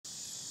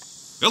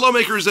Hello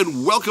makers,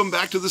 and welcome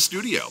back to the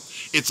studio.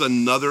 It's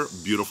another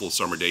beautiful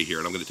summer day here,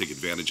 and I'm going to take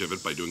advantage of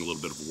it by doing a little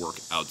bit of work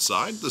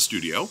outside the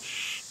studio.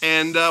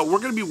 And we're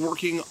going to be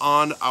working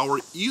on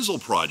our easel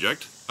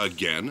project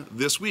again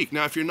this week.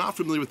 Now, if you're not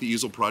familiar with the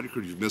easel project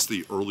or you've missed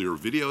the earlier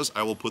videos,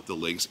 I will put the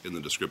links in the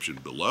description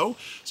below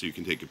so you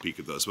can take a peek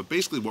at those. But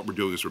basically what we're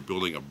doing is we're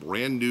building a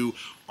brand new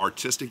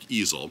artistic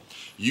easel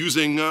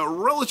using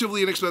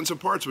relatively inexpensive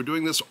parts. We're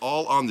doing this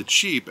all on the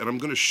cheap, and I'm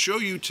going to show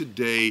you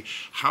today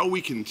how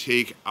we can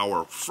take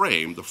our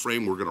frame, the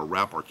frame we're going to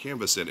wrap our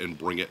canvas in, and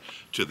bring it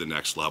to the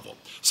next level.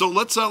 So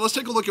let's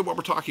take a look at what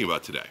we're talking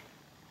about today.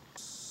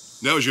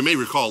 Now, as you may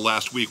recall,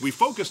 last week we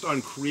focused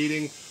on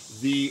creating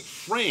the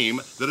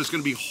frame that is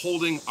going to be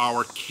holding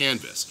our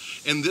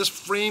canvas. And this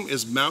frame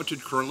is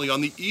mounted currently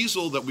on the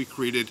easel that we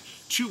created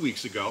 2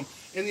 weeks ago.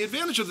 And the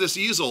advantage of this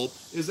easel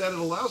is that it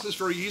allows us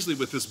very easily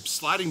with this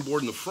sliding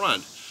board in the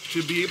front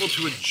to be able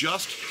to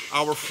adjust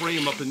our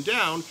frame up and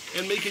down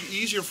and make it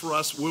easier for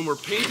us when we're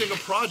painting a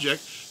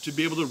project to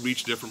be able to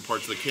reach different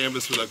parts of the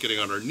canvas without getting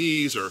on our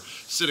knees or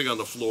sitting on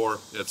the floor,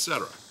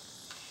 etc.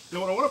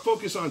 Now, what I want to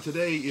focus on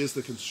today is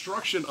the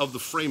construction of the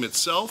frame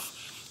itself.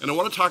 And I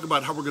want to talk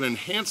about how we're going to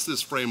enhance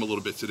this frame a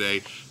little bit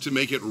today to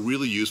make it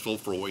really useful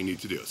for what we need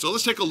to do. So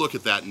let's take a look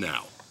at that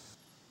now.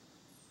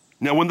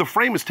 Now, when the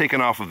frame is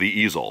taken off of the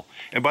easel,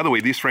 and by the way,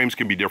 these frames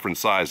can be different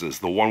sizes.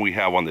 The one we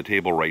have on the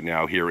table right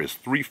now here is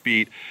 3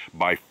 feet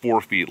by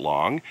 4 feet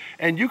long,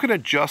 and you can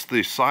adjust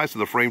the size of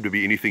the frame to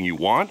be anything you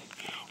want.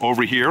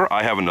 Over here,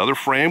 I have another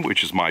frame,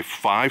 which is my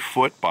 5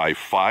 foot by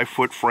 5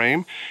 foot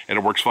frame, and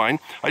it works fine.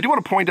 I do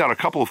want to point out a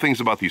couple of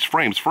things about these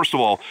frames. First of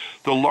all,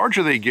 the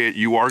larger they get,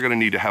 you are going to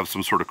need to have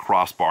some sort of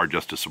crossbar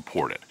just to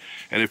support it.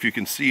 And if you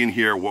can see in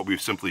here, what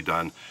we've simply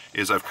done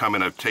is I've come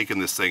in, I've taken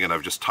this thing and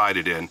I've just tied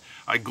it in.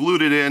 I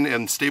glued it in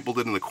and stapled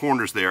it in the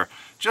corners there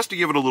just to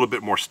give it a little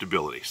bit more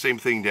stability. Same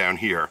thing down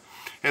here.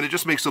 And it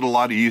just makes it a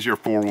lot easier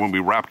for when we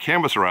wrap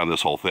canvas around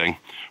this whole thing,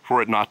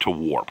 for it not to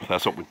warp.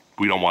 That's what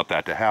we don't want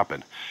that to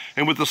happen.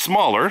 And with the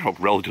smaller,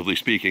 relatively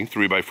speaking,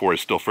 3 by 4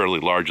 is still fairly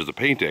large as a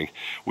painting,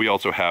 we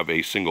also have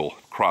a single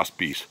cross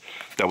piece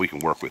that we can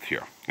work with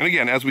here. And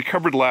again, as we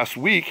covered last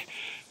week,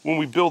 when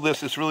we build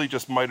this, it's really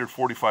just mitered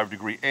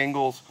 45-degree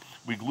angles.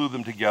 We glue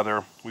them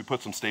together, we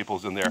put some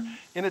staples in there,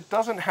 and it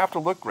doesn't have to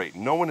look great.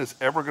 No one is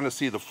ever going to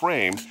see the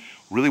frame.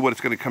 Really what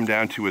it's going to come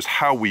down to is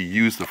how we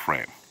use the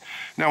frame.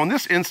 Now in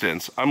this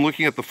instance, I'm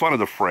looking at the front of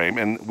the frame,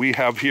 and we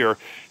have here,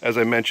 as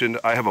I mentioned,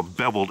 I have a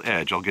beveled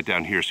edge. I'll get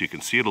down here so you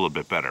can see it a little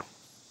bit better.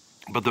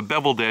 But the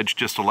beveled edge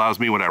just allows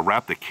me, when I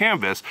wrap the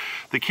canvas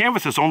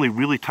is only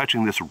really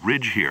touching this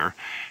ridge here,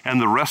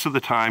 and the rest of the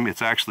time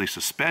it's actually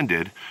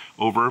suspended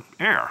over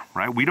air,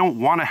 right? We don't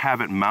want to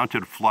have it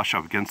mounted flush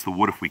up against the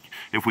wood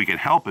if we can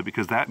help it,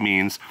 because that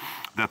means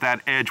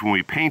that edge, when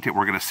we paint it,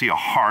 we're going to see a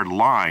hard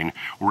line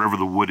wherever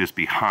the wood is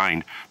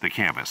behind the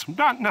canvas.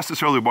 Not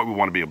necessarily what we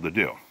want to be able to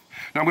do.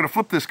 Now I'm going to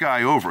flip this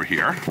guy over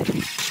here.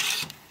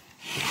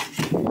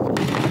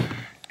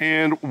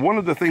 And one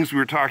of the things we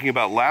were talking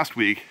about last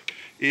week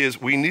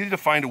is we needed to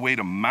find a way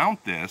to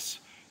mount this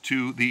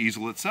to the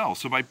easel itself.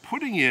 So by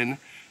putting in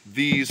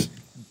these,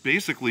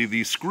 basically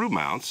these screw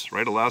mounts,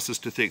 right, allows us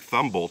to take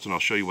thumb bolts, and I'll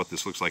show you what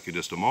this looks like in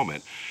just a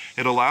moment.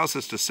 It allows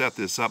us to set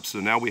this up so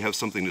now we have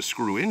something to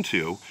screw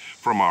into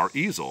from our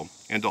easel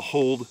and to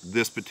hold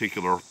this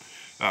particular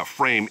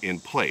frame in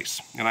place.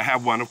 And I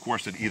have one, of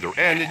course, at either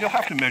end, and you'll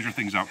have to measure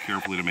things out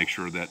carefully to make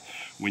sure that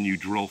when you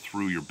drill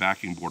through your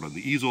backing board on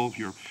the easel,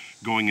 you're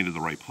going into the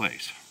right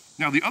place.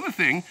 Now, the other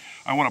thing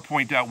I want to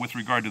point out with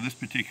regard to this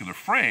particular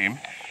frame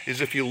is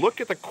if you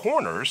look at the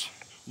corners,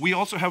 we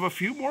also have a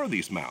few more of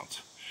these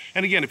mounts.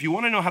 And again, if you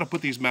want to know how to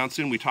put these mounts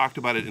in, we talked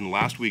about it in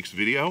last week's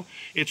video.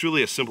 It's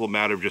really a simple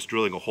matter of just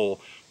drilling a hole,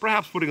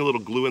 perhaps putting a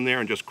little glue in there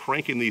and just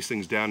cranking these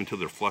things down until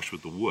they're flush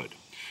with the wood.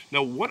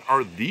 Now, what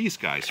are these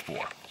guys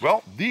for?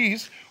 Well,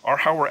 these are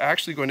how we're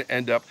actually going to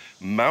end up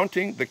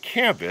mounting the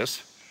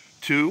canvas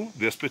to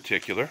this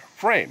particular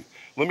frame.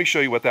 Let me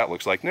show you what that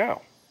looks like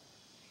now.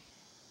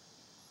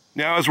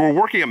 Now, as we're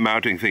working at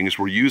mounting things,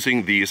 we're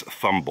using these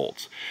thumb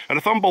bolts. And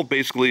a thumb bolt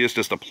basically is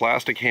just a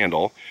plastic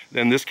handle.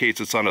 In this case,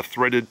 it's on a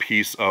threaded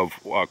piece of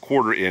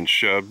 1/4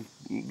 inch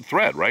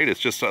thread, right? It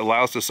just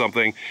allows us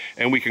something,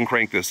 and we can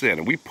crank this in.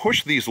 And we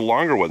push these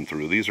longer ones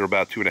through. These are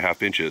about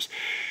 2.5 inches.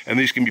 And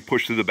these can be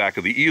pushed through the back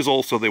of the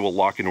easel, so they will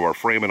lock into our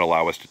frame and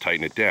allow us to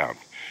tighten it down.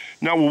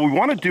 Now, what we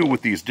want to do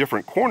with these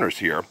different corners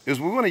here is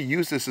we want to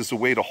use this as a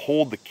way to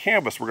hold the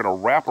canvas we're going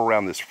to wrap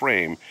around this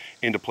frame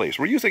into place.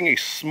 We're using a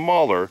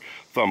smaller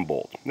thumb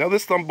bolt. Now,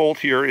 this thumb bolt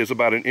here is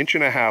about 1.5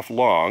 inches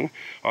long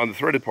on the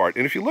threaded part.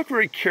 And if you look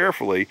very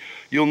carefully,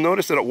 you'll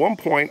notice that at one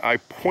point I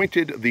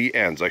pointed the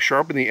ends. I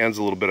sharpened the ends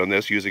a little bit on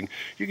this you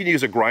can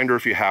use a grinder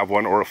if you have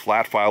one, or a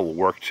flat file will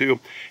work too.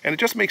 And it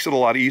just makes it a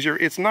lot easier.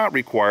 It's not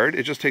required.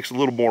 It just takes a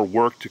little more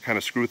work to kind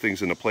of screw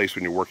things into place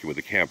when you're working with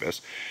the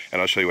canvas.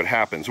 And I'll show you what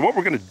happens. What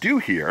we're going to do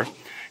here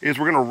is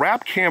we're going to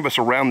wrap canvas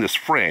around this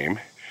frame,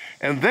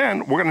 And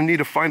then we're going to need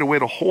to find a way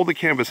to hold the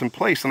canvas in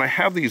place. And I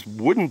have these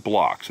wooden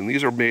blocks, and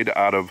these are made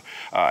out of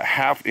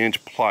 1/2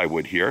 inch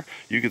plywood here.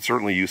 You could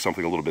certainly use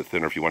something a little bit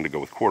thinner if you wanted to go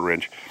with 1/4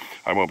 inch.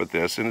 I went with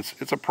this, and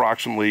it's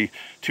approximately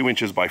 2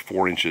 inches by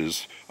 4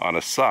 inches on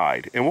a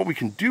side. And what we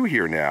can do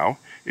here now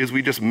is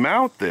we just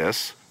mount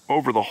this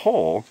over the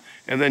hole,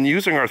 and then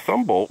using our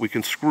thumb bolt, we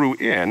can screw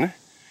in,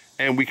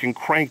 and we can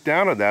crank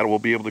down on that, and we'll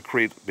be able to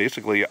create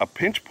basically a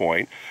pinch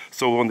point,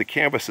 so when the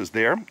canvas is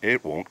there,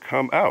 it won't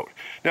come out.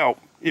 Now,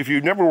 if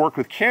you've never worked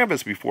with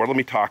canvas before, let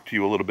me talk to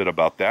you a little bit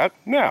about that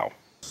now.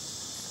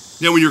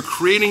 Now, when you're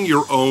creating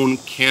your own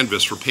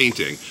canvas for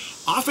painting,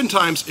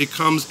 oftentimes it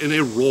comes in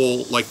a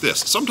roll like this.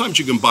 Sometimes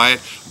you can buy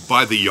it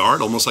by the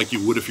yard, almost like you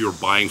would if you were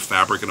buying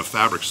fabric in a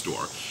fabric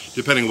store,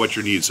 depending on what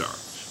your needs are.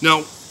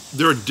 Now,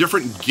 there are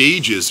different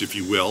gauges, if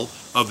you will,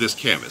 of this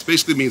canvas.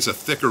 Basically means a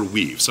thicker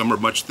weave. Some are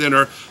much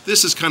thinner.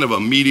 This is kind of a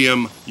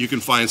medium. You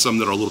can find some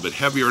that are a little bit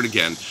heavier. And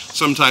again,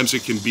 sometimes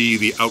it can be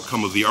the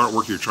outcome of the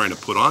artwork you're trying to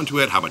put onto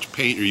it, how much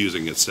paint you're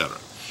using, etc.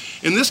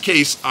 In this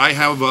case, I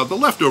have the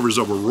leftovers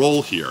of a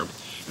roll here.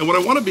 And what I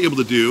want to be able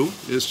to do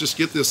is just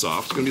get this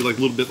off. It's going to be like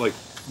a little bit like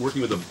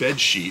working with a bed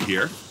sheet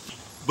here.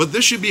 But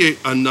this should be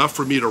enough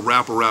for me to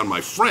wrap around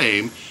my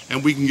frame,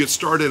 and we can get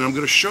started. I'm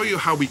going to show you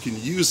how we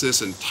can use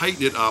this and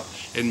tighten it up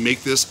and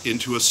make this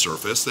into a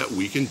surface that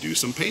we can do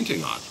some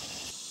painting on.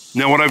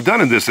 Now, what I've done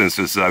in this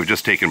instance is I've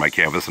just taken my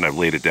canvas and I've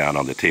laid it down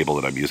on the table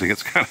that I'm using.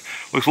 It's kind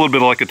of looks a little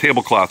bit like a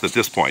tablecloth at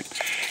this point.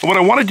 And what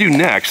I want to do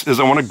next is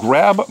I want to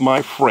grab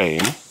my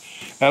frame,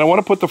 and I want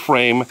to put the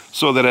frame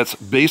so that it's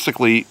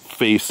basically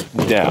face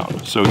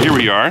down. So here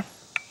we are.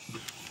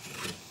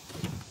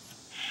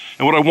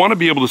 And what I want to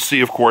be able to see,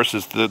 of course,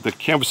 is that the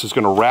canvas is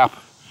going to wrap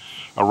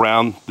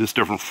around this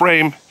different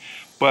frame,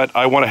 but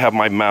I want to have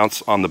my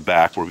mounts on the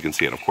back where we can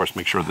see it. Of course,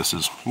 make sure this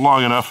is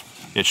long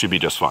enough. It should be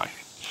just fine.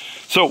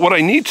 So what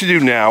I need to do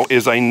now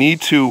is I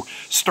need to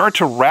start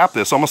to wrap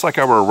this almost like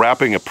I were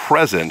wrapping a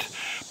present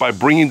by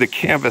bringing the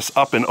canvas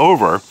up and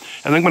over.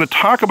 And I'm going to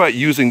talk about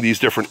using these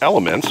different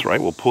elements,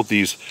 right? We'll put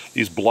these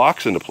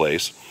blocks into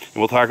place, and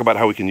we'll talk about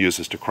how we can use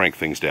this to crank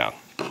things down.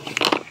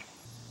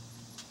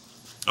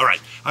 All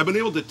right, I've been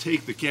able to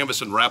take the canvas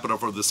and wrap it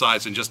up over the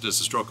sides, and just as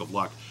a stroke of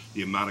luck,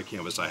 the amount of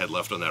canvas I had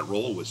left on that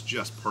roll was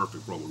just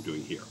perfect for what we're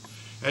doing here.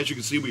 As you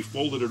can see, we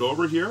folded it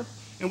over here,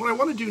 and what I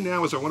want to do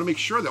now is I want to make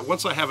sure that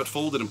once I have it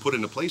folded and put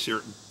into place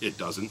here, it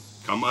doesn't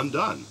come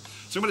undone.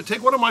 So I'm going to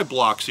take one of my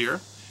blocks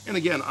here, and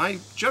again,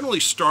 I'm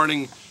generally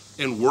starting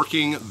and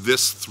working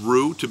this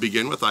through to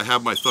begin with. I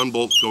have my thumb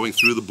bolt going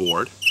through the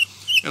board,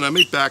 and I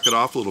may back it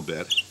off a little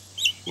bit.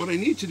 What I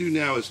need to do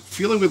now is,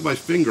 feeling with my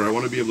finger, I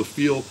want to be able to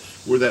feel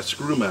where that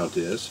screw mount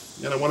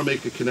is, and I want to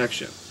make a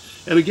connection.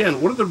 And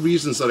again, one of the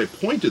reasons that I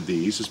pointed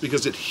these is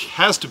because it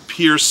has to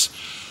pierce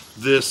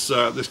this,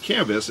 this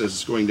canvas as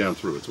it's going down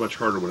through. It's much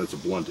harder when it's a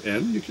blunt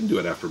end. You can do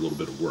it after a little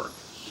bit of work.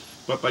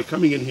 But by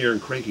coming in here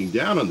and cranking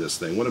down on this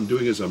thing, what I'm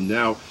doing is I'm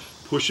now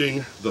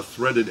pushing the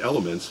threaded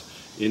elements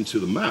into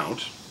the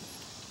mount,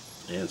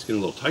 and it's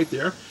getting a little tight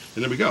there,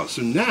 and there we go.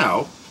 So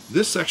now,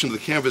 this section of the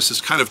canvas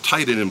is kind of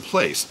tight and in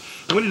place.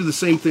 I'm going to do the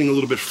same thing a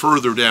little bit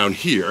further down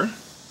here.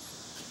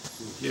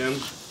 Again,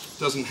 it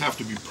doesn't have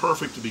to be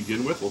perfect to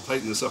begin with. We'll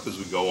tighten this up as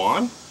we go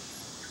on.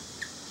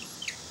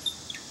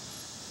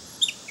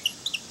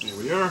 There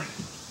we are.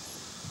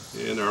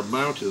 And our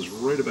mount is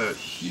right about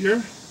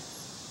here.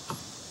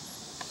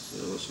 So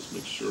let's just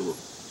make sure we're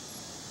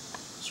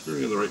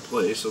screwing in the right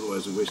place,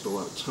 otherwise we waste a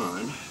lot of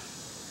time.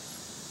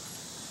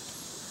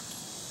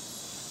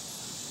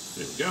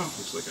 There we go.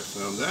 Looks like I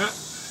found that.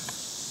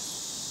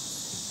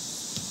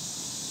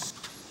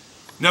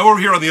 Now over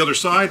here on the other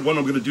side, what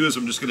I'm going to do is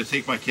I'm just going to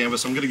take my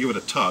canvas, I'm going to give it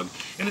a tug,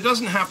 and it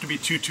doesn't have to be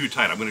too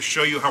tight. I'm going to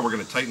show you how we're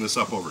going to tighten this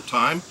up over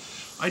time.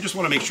 I just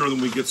want to make sure that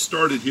when we get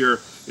started here,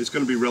 it's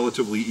going to be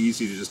relatively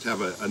easy to just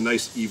have a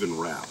nice even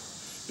wrap.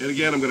 And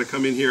again, I'm going to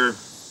come in here,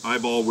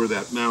 eyeball where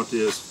that mount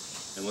is,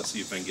 and let's see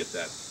if I can get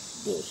that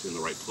bolt in the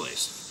right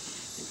place.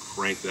 And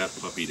crank that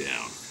puppy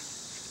down.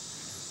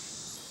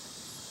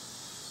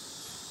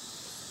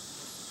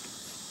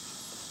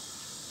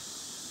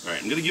 All right,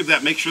 I'm going to give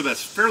that, make sure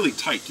that's fairly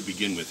tight to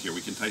begin with here.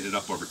 We can tighten it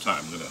up over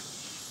time. I'm going to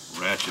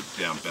ratchet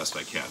down best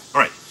I can.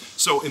 All right,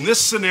 so in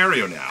this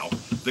scenario now,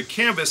 the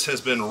canvas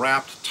has been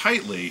wrapped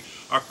tightly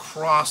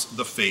across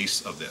the face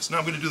of this. Now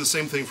I'm going to do the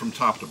same thing from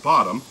top to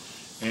bottom,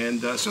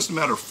 and it's just a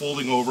matter of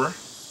folding over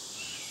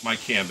my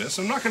canvas.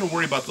 I'm not going to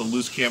worry about the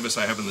loose canvas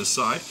I have on this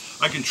side.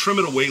 I can trim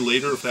it away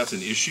later if that's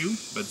an issue,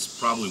 but it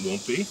probably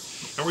won't be.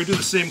 And we're going to do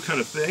the same kind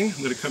of thing.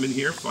 I'm going to come in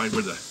here, find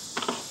where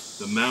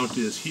the mount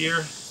is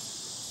here.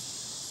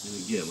 And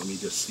again, let me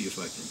just see if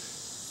I can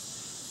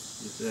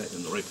get that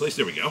in the right place.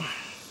 There we go.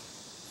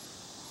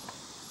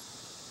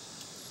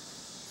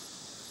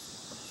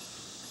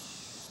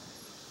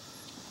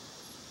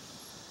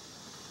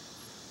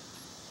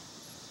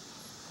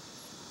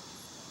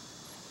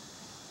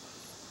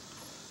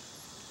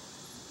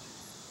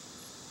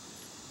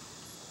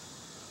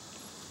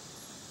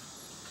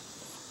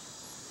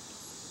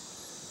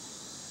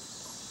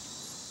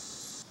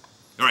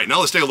 All right, now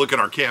let's take a look at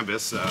our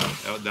canvas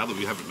now that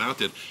we have it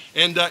mounted.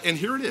 And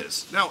here it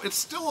is. Now, it's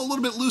still a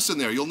little bit loose in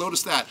there. You'll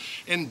notice that.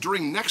 And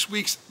during next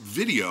week's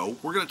video,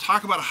 we're going to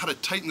talk about how to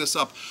tighten this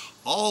up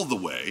all the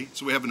way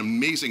so we have an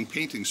amazing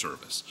painting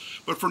service.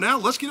 But for now,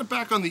 let's get it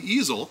back on the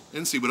easel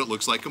and see what it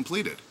looks like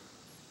completed.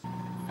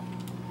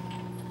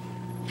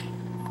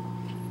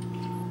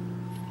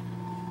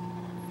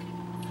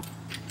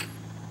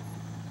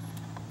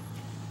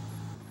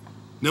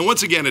 Now,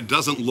 once again, it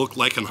doesn't look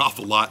like an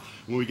awful lot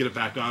when we get it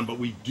back on, but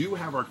we do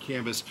have our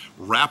canvas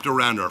wrapped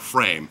around our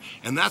frame,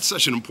 and that's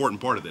such an important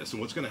part of this. And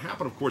what's going to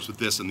happen, of course, with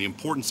this and the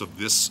importance of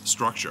this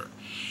structure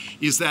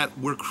is that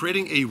we're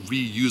creating a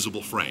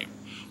reusable frame.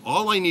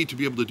 All I need to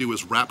be able to do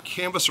is wrap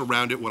canvas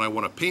around it when I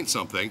want to paint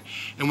something,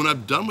 and when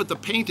I'm done with the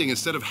painting,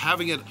 instead of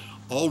having it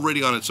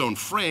already on its own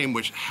frame,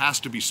 which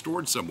has to be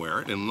stored somewhere,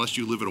 and unless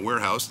you live in a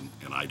warehouse,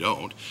 and I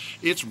don't,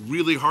 it's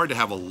really hard to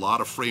have a lot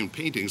of framed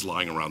paintings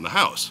lying around the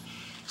house.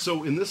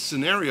 So in this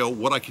scenario,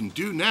 what I can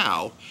do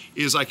now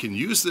is I can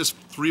use this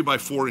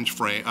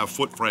 3x4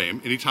 foot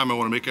frame anytime I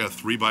want to make a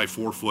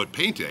 3x4 foot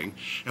painting.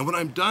 And when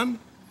I'm done,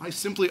 I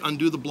simply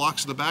undo the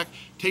blocks in the back,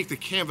 take the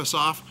canvas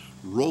off,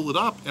 roll it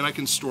up, and I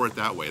can store it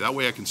that way. That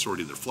way I can store it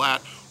either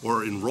flat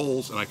or in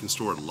rolls, and I can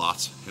store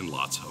lots and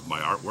lots of my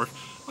artwork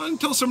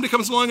until somebody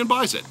comes along and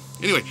buys it.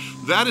 Anyway,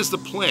 that is the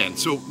plan.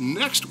 So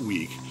next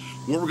week,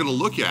 what we're going to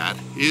look at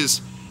is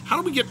how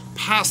do we get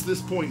past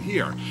this point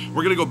here?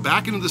 We're going to go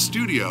back into the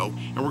studio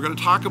and we're going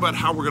to talk about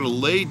how we're going to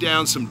lay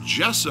down some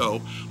gesso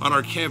on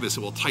our canvas. It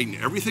will tighten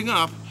everything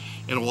up,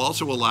 and it will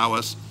also allow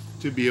us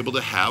to be able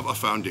to have a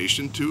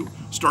foundation to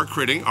start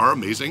creating our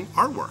amazing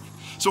artwork.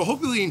 So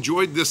hopefully you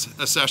enjoyed this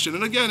session.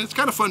 And again, it's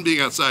kind of fun being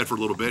outside for a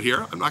little bit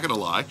here, I'm not going to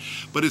lie,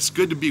 but it's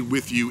good to be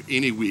with you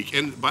any week.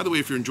 And by the way,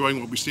 if you're enjoying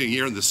what we're seeing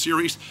here in this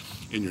series,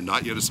 and you're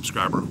not yet a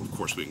subscriber, of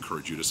course we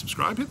encourage you to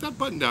subscribe. Hit that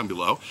button down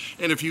below.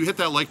 And if you hit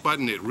that like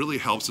button, it really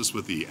helps us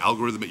with the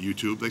algorithm at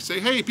YouTube. They say,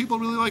 hey, people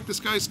really like this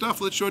guy's stuff.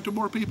 Let's show it to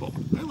more people.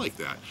 I like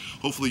that.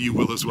 Hopefully you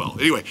will as well.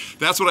 Anyway,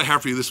 that's what I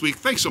have for you this week.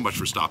 Thanks so much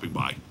for stopping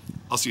by.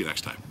 I'll see you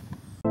next time.